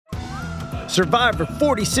Survivor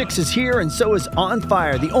 46 is here, and so is On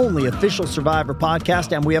Fire, the only official Survivor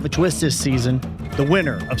podcast, and we have a twist this season. The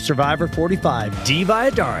winner of Survivor 45, Dee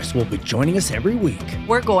Valladares, will be joining us every week.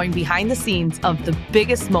 We're going behind the scenes of the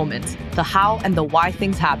biggest moments, the how and the why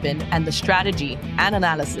things happen, and the strategy and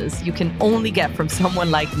analysis you can only get from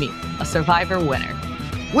someone like me, a Survivor winner.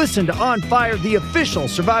 Listen to On Fire, the official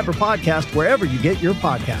Survivor podcast, wherever you get your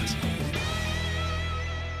podcasts.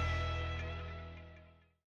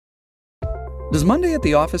 Does Monday at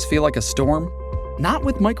the office feel like a storm? Not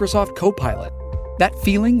with Microsoft Copilot. That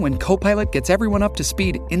feeling when Copilot gets everyone up to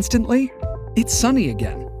speed instantly? It's sunny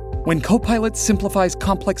again. When Copilot simplifies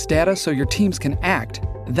complex data so your teams can act,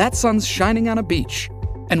 that sun's shining on a beach.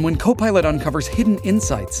 And when Copilot uncovers hidden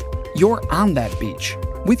insights, you're on that beach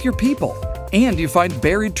with your people, and you find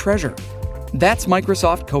buried treasure. That's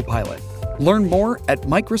Microsoft Copilot. Learn more at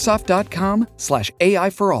Microsoft.com/AI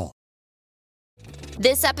for all.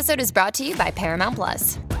 This episode is brought to you by Paramount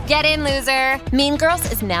Plus. Get in, loser! Mean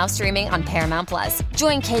Girls is now streaming on Paramount Plus.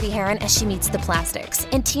 Join Katie Heron as she meets the plastics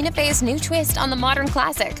in Tina Fey's new twist on the modern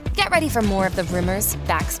classic. Get ready for more of the rumors,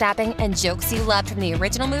 backstabbing, and jokes you loved from the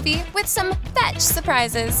original movie with some fetch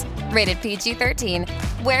surprises. Rated PG-13.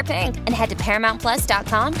 Wear pink and head to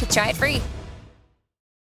ParamountPlus.com to try it free.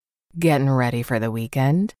 Getting ready for the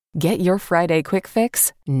weekend? Get your Friday quick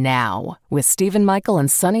fix now with Stephen Michael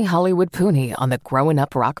and Sunny Hollywood Pooney on the Growing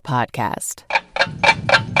Up Rock podcast.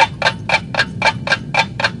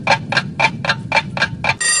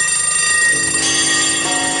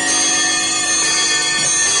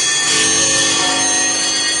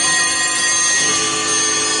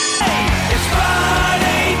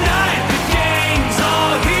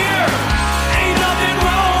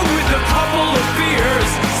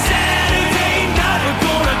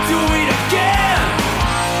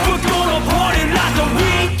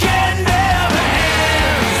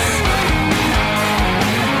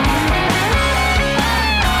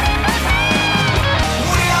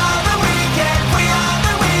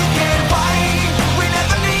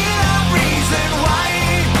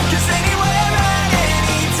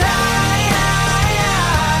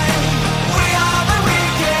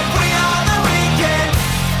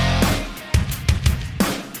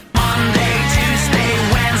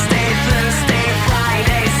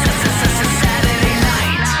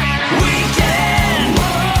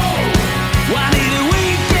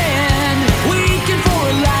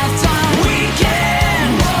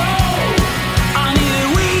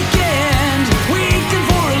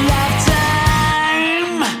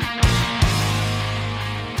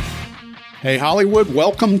 Hey, Hollywood,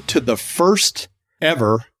 welcome to the first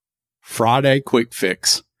ever Friday Quick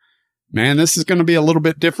Fix. Man, this is going to be a little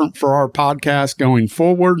bit different for our podcast going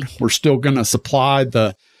forward. We're still going to supply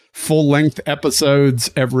the full-length episodes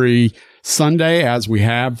every Sunday as we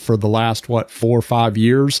have for the last, 4 or 5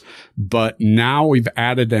 years. But now we've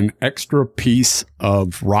added an extra piece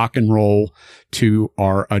of rock and roll to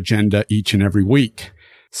our agenda each and every week.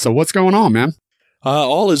 So what's going on, man?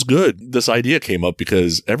 All is good. This idea came up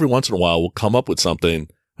because every once in a while we'll come up with something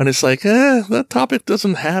and it's like, that topic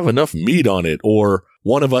doesn't have enough meat on it. Or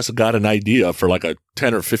one of us got an idea for like a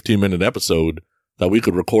 10 or 15 minute episode that we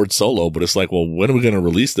could record solo, but it's like, well, when are we going to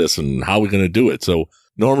release this and how are we going to do it? So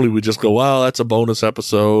normally we just go, well, that's a bonus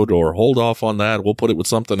episode, or hold off on that. We'll put it with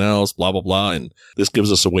something else, blah, blah, blah. And this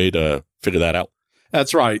gives us a way to figure that out.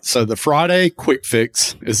 That's right. So the Friday Quick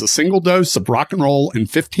Fix is a single dose of rock and roll in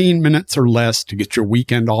 15 minutes or less to get your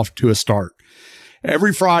weekend off to a start.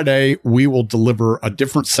 Every Friday, we will deliver a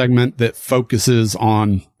different segment that focuses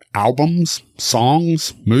on albums,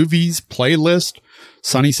 songs, movies, playlist.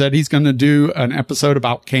 Sonny said he's going to do an episode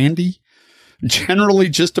about candy. Generally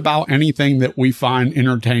just about anything that we find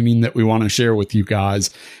entertaining that we want to share with you guys.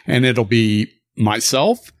 And it'll be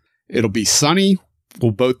myself. It'll be Sonny.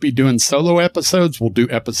 We'll both be doing solo episodes. We'll do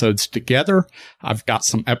episodes together. I've got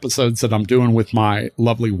some episodes that I'm doing with my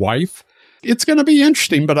lovely wife. It's going to be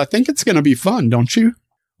interesting, but I think it's going to be fun, don't you?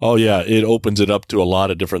 Oh, yeah. It opens it up to a lot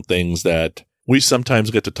of different things that we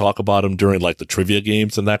sometimes get to talk about them during like the trivia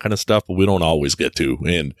games and that kind of stuff, but we don't always get to.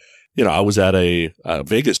 And, I was at a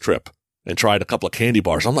Vegas trip and tried a couple of candy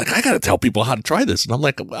bars. I'm like, I got to tell people how to try this. And I'm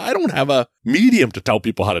like, I don't have a medium to tell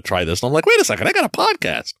people how to try this. And I'm like, wait a second, I got a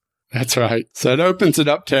podcast. That's right. So it opens it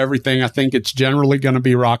up to everything. I think it's generally going to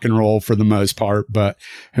be rock and roll for the most part, but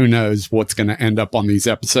who knows what's going to end up on these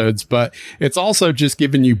episodes. But it's also just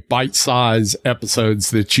giving you bite-sized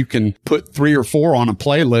episodes that you can put 3 or 4 on a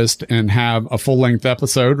playlist and have a full-length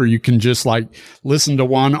episode, or you can just like listen to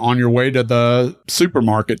one on your way to the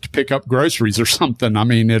supermarket to pick up groceries or something. I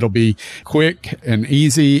mean, it'll be quick and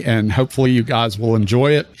easy, and hopefully you guys will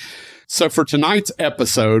enjoy it. So for tonight's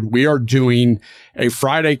episode, we are doing a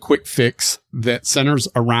Friday quick fix that centers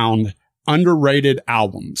around underrated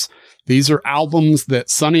albums. These are albums that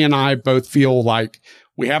Sonny and I both feel like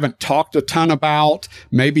we haven't talked a ton about.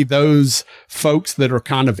 Maybe those folks that are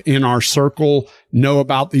kind of in our circle know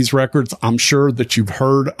about these records. I'm sure that you've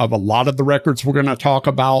heard of a lot of the records we're going to talk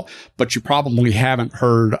about, but you probably haven't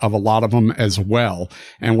heard of a lot of them as well.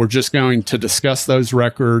 And we're just going to discuss those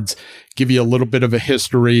records, give you a little bit of a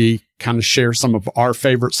history, kind of share some of our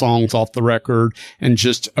favorite songs off the record, and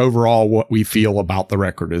just overall what we feel about the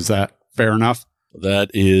record. Is that fair enough?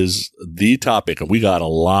 That is the topic. And we got a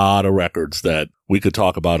lot of records that we could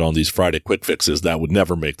talk about on these Friday quick fixes that would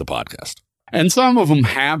never make the podcast. And some of them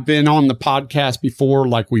have been on the podcast before,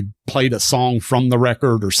 like we played a song from the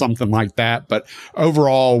record or something like that. But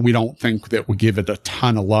overall, we don't think that we give it a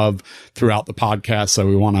ton of love throughout the podcast. So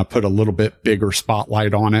we want to put a little bit bigger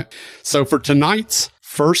spotlight on it. So for tonight's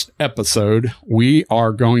first episode, we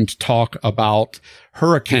are going to talk about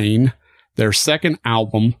Hurricane, their second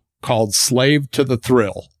album, called Slave to the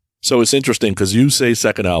Thrill. So it's interesting because you say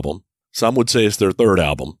second album. Some would say it's their third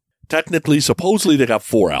album. Technically, supposedly they got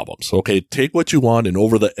 4 albums. Okay, Take What You Want and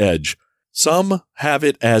Over the Edge. Some have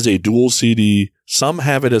it as a dual CD. Some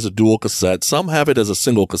have it as a dual cassette. Some have it as a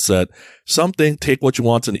single cassette. Some think Take What You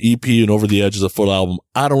Want's an EP and Over the Edge is a full album.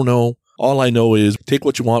 I don't know. All I know is Take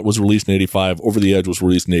What You Want was released in 85. Over the Edge was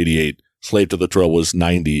released in 88. Slave to the Thrill was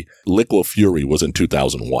 90. Liquid Fury was in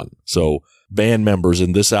 2001. So band members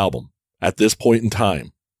in this album at this point in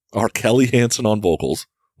time are Kelly Hansen on vocals,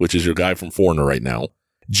 which is your guy from Foreigner right now,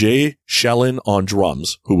 Jay Shellen on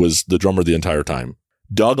drums, who was the drummer the entire time,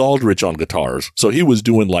 Doug Aldrich on guitars, so he was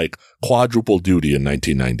doing like quadruple duty in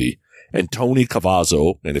 1990, and Tony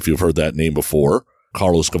Cavazzo, and if you've heard that name before,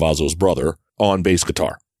 Carlos Cavazzo's brother, on bass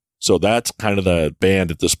guitar. So that's kind of the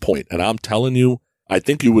band at this point. And I'm telling you, I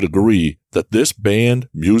think you would agree that this band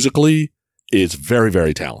musically is very,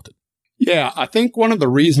 very talented. Yeah, I think one of the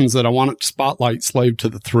reasons that I wanted to spotlight Slave to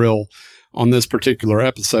the Thrill on this particular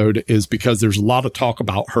episode is because there's a lot of talk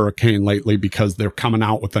about Hurricane lately because they're coming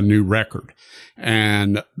out with a new record.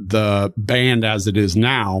 And the band as it is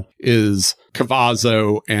now is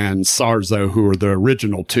Cavazzo and Sarzo, who are the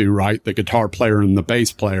original two, right? The guitar player and the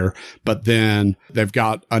bass player. But then they've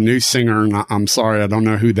got a new singer, and I'm sorry, I don't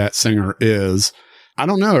know who that singer is. I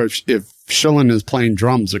don't know if Shillen is playing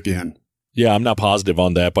drums again. Yeah, I'm not positive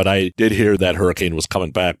on that, but I did hear that Hurricane was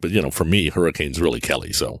coming back. But, you know, for me, Hurricane's really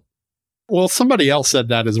Kelly, so. Well, somebody else said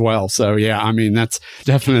that as well. So, yeah, I mean, that's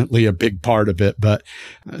definitely a big part of it. But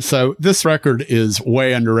so this record is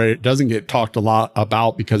way underrated. It doesn't get talked a lot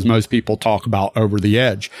about because most people talk about Over the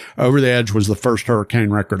Edge. Over the Edge was the first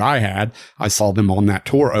Hurricane record I had. I saw them on that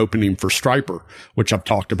tour opening for Stryper, which I've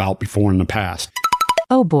talked about before in the past.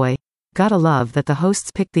 Oh boy. Gotta love that the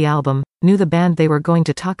hosts picked the album, knew the band they were going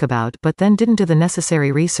to talk about, but then didn't do the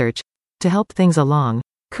necessary research to help things along.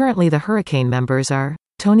 Currently the Hurricane members are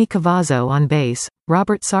Tony Cavazzo on bass,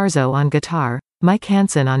 Robert Sarzo on guitar, Mike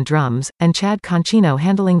Hansen on drums, and Chad Conchino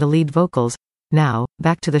handling the lead vocals. Now,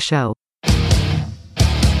 back to the show.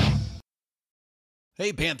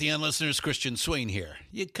 Hey Pantheon listeners, Christian Swain here.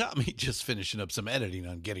 You caught me just finishing up some editing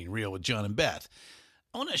on Getting Real with John and Beth.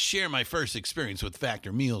 I want to share my first experience with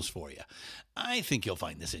Factor Meals for you. I think you'll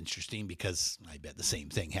find this interesting because I bet the same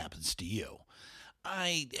thing happens to you.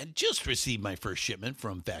 I had just received my first shipment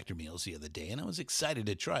from Factor Meals the other day, and I was excited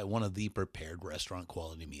to try one of the prepared restaurant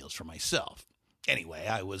quality meals for myself. Anyway,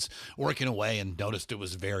 I was working away and noticed it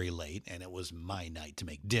was very late, and it was my night to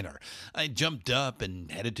make dinner. I jumped up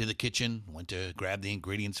and headed to the kitchen, went to grab the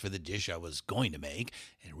ingredients for the dish I was going to make,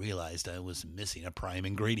 and realized I was missing a prime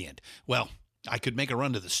ingredient. Well, I could make a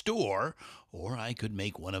run to the store, or I could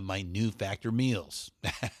make one of my new Factor meals.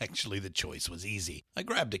 Actually, the choice was easy. I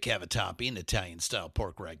grabbed a cavatappi, an Italian-style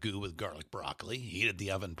pork ragu with garlic broccoli, heated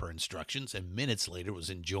the oven per instructions, and minutes later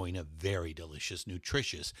was enjoying a very delicious,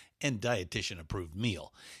 nutritious, and dietitian-approved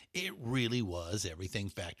meal. It really was everything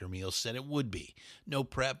Factor Meals said it would be. No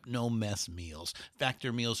prep, no mess meals.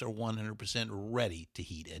 Factor Meals are 100% ready to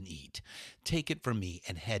heat and eat. Take it from me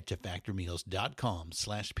and head to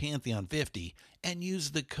factormeals.com/Pantheon50 and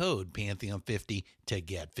use the code Pantheon50 to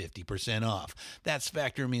get 50% off. That's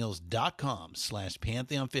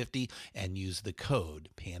factormeals.com/Pantheon50 and use the code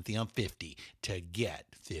Pantheon50 to get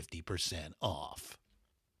 50% off.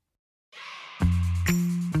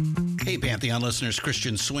 Hey Pantheon listeners,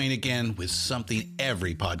 Christian Swain again with something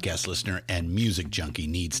every podcast listener and music junkie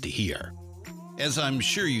needs to hear. As I'm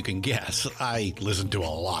sure you can guess, I listen to a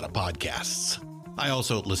lot of podcasts. I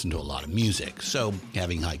also listen to a lot of music, so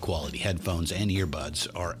having high-quality headphones and earbuds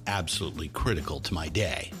are absolutely critical to my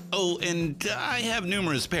day. Oh, and I have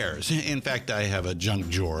numerous pairs. In fact, I have a junk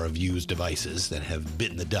drawer of used devices that have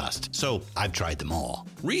bitten the dust, so I've tried them all.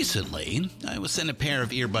 Recently, I was sent a pair of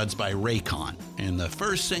earbuds by Raycon, and the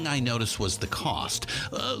first thing I noticed was the cost.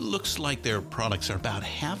 Looks like their products are about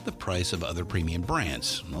half the price of other premium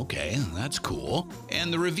brands. Okay, that's cool.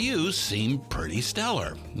 And the reviews seem pretty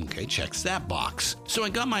stellar. Okay, checks that box. So I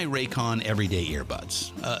got my Raycon everyday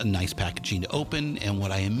earbuds. A nice packaging to open, and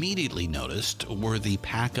what I immediately noticed were the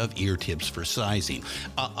pack of ear tips for sizing.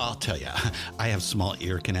 I'll tell you, I have small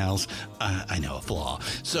ear canals. I know, a flaw.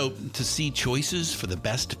 So to see choices for the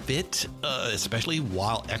best fit, especially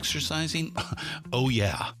while exercising, oh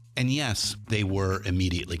yeah. And yes, they were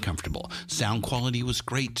immediately comfortable. Sound quality was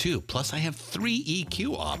great too. Plus, I have 3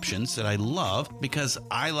 EQ options that I love because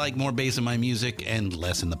I like more bass in my music and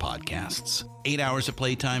less in the podcasts. 8 hours of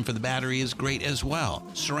playtime for the battery is great as well.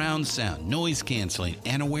 Surround sound, noise canceling,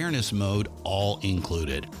 and awareness mode all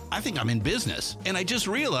included. I think I'm in business, and I just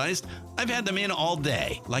realized I've had them in all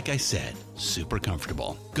day. Like I said, super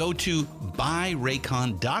comfortable. Go to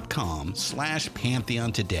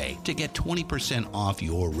buyraycon.com/Pantheon today to get 20% off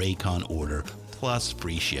your Raycon order plus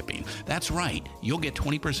free shipping. That's right, you'll get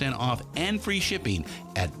 20% off and free shipping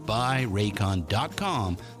at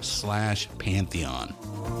buyraycon.com/Pantheon.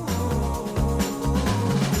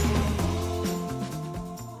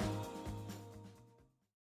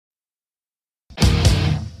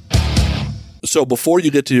 So before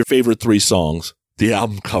you get to your favorite 3 songs, the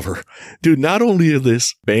album cover. Dude, not only is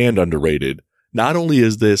this band underrated, not only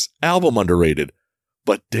is this album underrated,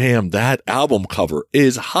 but damn, that album cover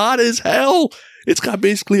is hot as hell. It's got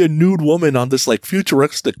basically a nude woman on this like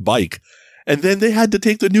futuristic bike. And then they had to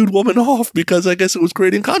take the nude woman off because I guess it was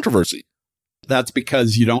creating controversy. That's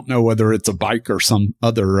because you don't know whether it's a bike or some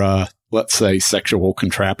other, let's say, sexual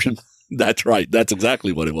contraption. That's right. That's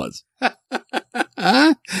exactly what it was.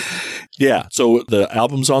 Yeah. So the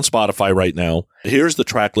album's on Spotify right now. Here's the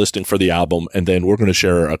track listing for the album, and then we're going to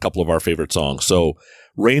share a couple of our favorite songs. So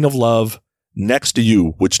Rain of Love, Next to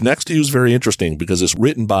You, which Next to You is very interesting because it's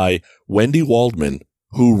written by Wendy Waldman,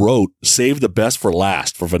 who wrote Save the Best for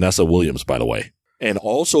Last for Vanessa Williams, by the way. And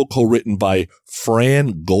also co-written by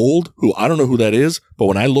Fran Gold, who I don't know who that is, but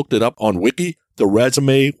when I looked it up on Wiki, the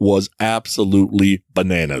resume was absolutely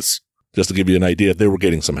bananas. Just to give you an idea, they were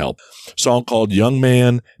getting some help. Song called Young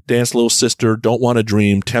Man, Dance Little Sister, Don't Want to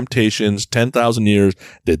Dream, Temptations, 10,000 Years.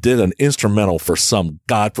 They did an instrumental for some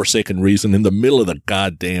godforsaken reason in the middle of the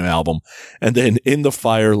goddamn album. And then In the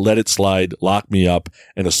Fire, Let It Slide, Lock Me Up,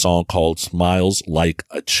 and a song called Smiles Like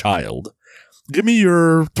a Child. Give me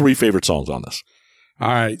your 3 favorite songs on this. All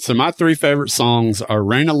right. So my 3 favorite songs are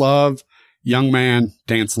Rain of Love, Young Man,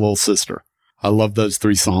 Dance Little Sister. I love those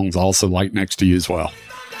 3 songs. I also like Next to You as well.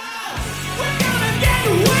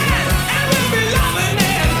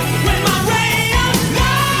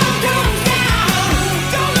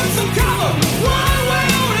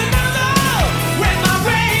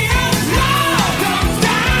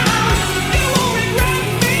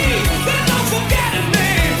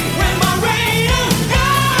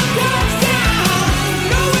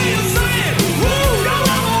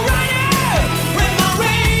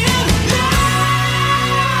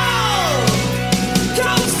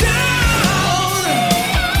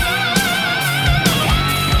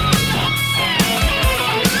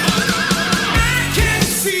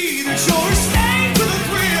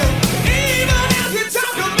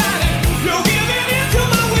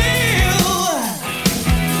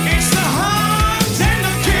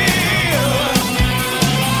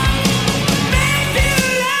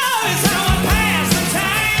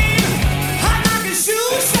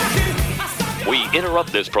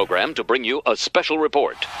 Interrupt this program to bring you a special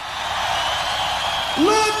report.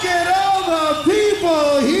 Look at all the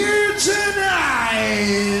people here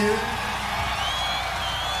tonight!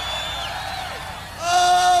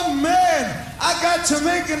 Oh man, I got to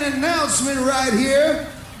make an announcement right here.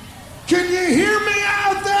 Can you hear me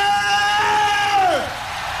out there?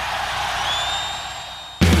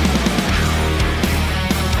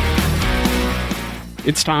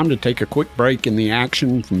 It's time to take a quick break in the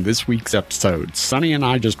action from this week's episode. Sonny and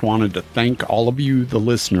I just wanted to thank all of you, the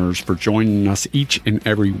listeners, for joining us each and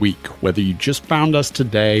every week. Whether you just found us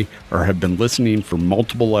today or have been listening for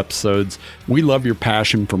multiple episodes, we love your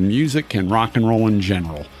passion for music and rock and roll in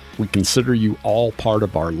general. We consider you all part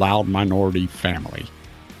of our Loud Minority family.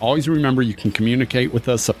 Always remember you can communicate with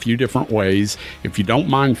us a few different ways. If you don't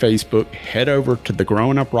mind Facebook, head over to the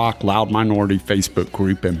Growing Up Rock Loud Minority Facebook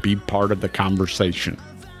group and be part of the conversation.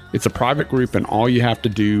 It's a private group, and all you have to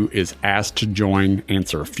do is ask to join,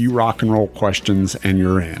 answer a few rock and roll questions, and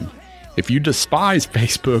you're in. If you despise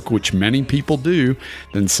Facebook, which many people do,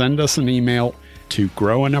 then send us an email to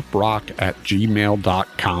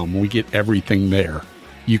growinguprock@gmail.com. We get everything there.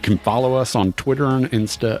 You can follow us on Twitter and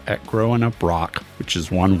Insta at growinguprock, which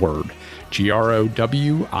is one word,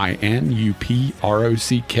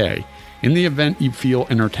 GROWINUPROCK. In the event you feel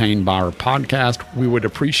entertained by our podcast, we would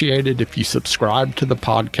appreciate it if you subscribe to the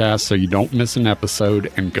podcast so you don't miss an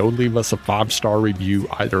episode, and go leave us a 5-star review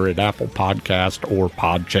either at Apple Podcast or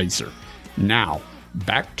Podchaser. Now,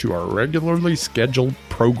 back to our regularly scheduled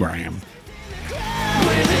program.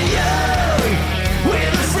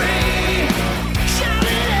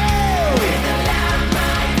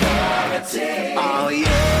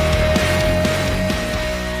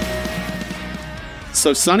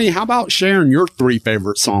 So, Sonny, how about sharing your 3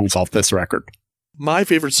 favorite songs off this record? My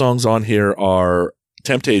favorite songs on here are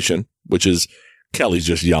Temptation, which is Kelly's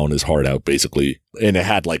just yelling his heart out, basically. And it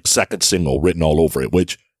had like second single written all over it,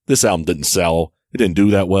 which this album didn't sell. It didn't do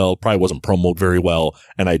that well, probably wasn't promoted very well,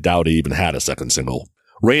 and I doubt it even had a second single.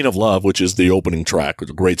 Rain of Love, which is the opening track, it's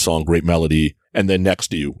a great song, great melody. And then Next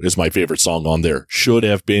to You is my favorite song on there. Should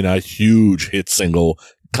have been a huge hit single.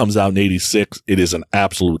 Comes out in 86. It is an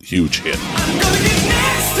absolute huge hit. I'm gonna get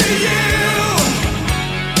next to you.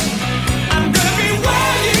 I'm gonna be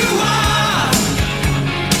where you are.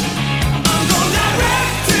 I'm gonna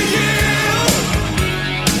direct to you.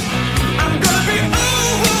 I'm gonna be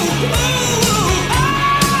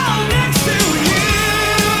next to you.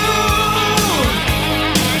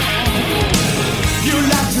 You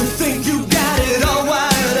like to think you got it all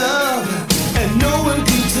wired up, and no one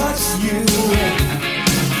can touch you.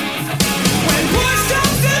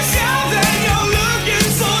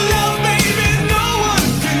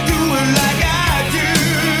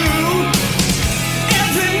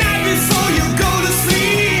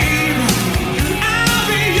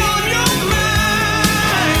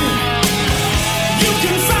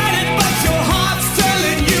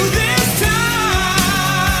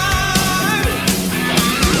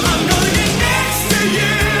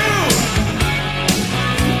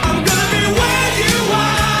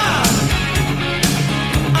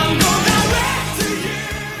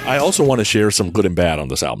 I also want to share some good and bad on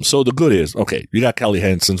this album. So the good is, okay, you got Kelly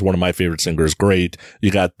Hansen's one of my favorite singers, great.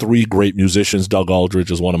 You got 3 great musicians. Doug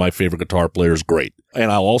Aldrich is one of my favorite guitar players, great.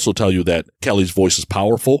 And I'll also tell you that Kelly's voice is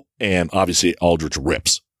powerful, and obviously Aldrich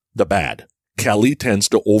rips. The bad. Kelly tends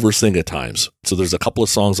to oversing at times. So there's a couple of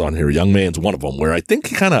songs on here, Young Man's one of them, where I think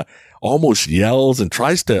he kind of almost yells and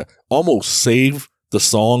tries to almost save the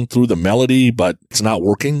song through the melody, but it's not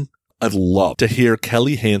working. I'd love to hear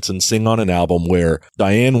Kelly Hansen sing on an album where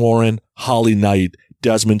Diane Warren, Holly Knight,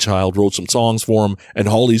 Desmond Child wrote some songs for him, and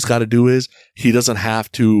all he's got to do is he doesn't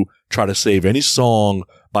have to try to save any song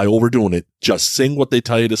by overdoing it. Just sing what they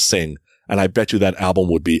tell you to sing, and I bet you that album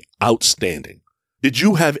would be outstanding. Did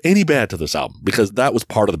you have any bad to this album? Because that was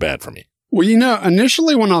part of the bad for me. Well,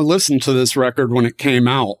 initially when I listened to this record when it came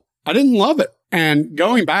out, I didn't love it. And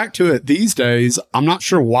going back to it these days, I'm not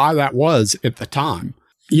sure why that was at the time.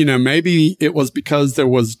 Maybe it was because there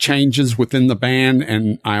was changes within the band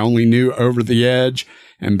and I only knew Over the Edge.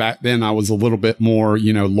 And back then I was a little bit more,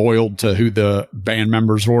 loyal to who the band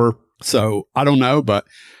members were. So I don't know, but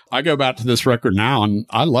I go back to this record now and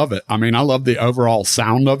I love it. I mean, I love the overall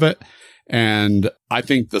sound of it. And I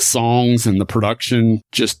think the songs and the production,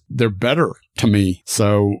 they're better to me.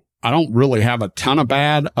 So I don't really have a ton of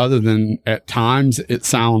bad other than at times it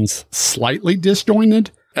sounds slightly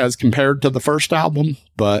disjointed as compared to the first album,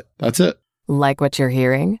 but that's it. Like what you're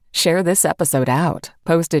hearing? Share this episode out,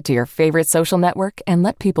 post it to your favorite social network, and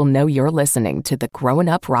let people know you're listening to the Growing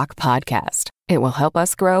Up Rock podcast. It will help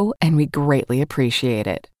us grow, and we greatly appreciate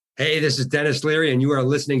it. Hey, this is Dennis Leary, and you are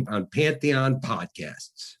listening on Pantheon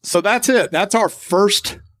Podcasts. So that's it. That's our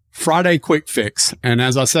first Friday Quick Fix. And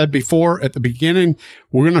as I said before at the beginning,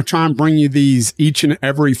 we're going to try and bring you these each and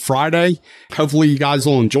every Friday. Hopefully you guys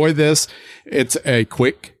will enjoy this. It's a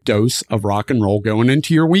quick dose of rock and roll going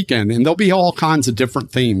into your weekend. And there'll be all kinds of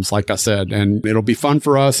different themes, like I said, and it'll be fun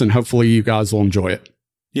for us. And hopefully you guys will enjoy it.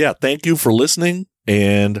 Yeah. Thank you for listening,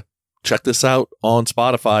 and check this out on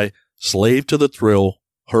Spotify. Slave to the Thrill,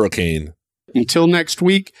 Hurricane. Until next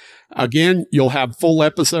week, again, you'll have full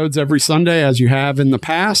episodes every Sunday as you have in the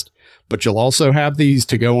past, but you'll also have these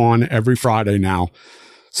to go on every Friday now.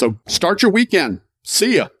 So start your weekend.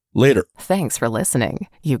 See ya. Later. Thanks for listening.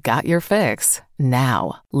 You got your fix.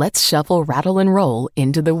 Now, let's shuffle, rattle, and roll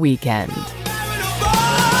into the weekend.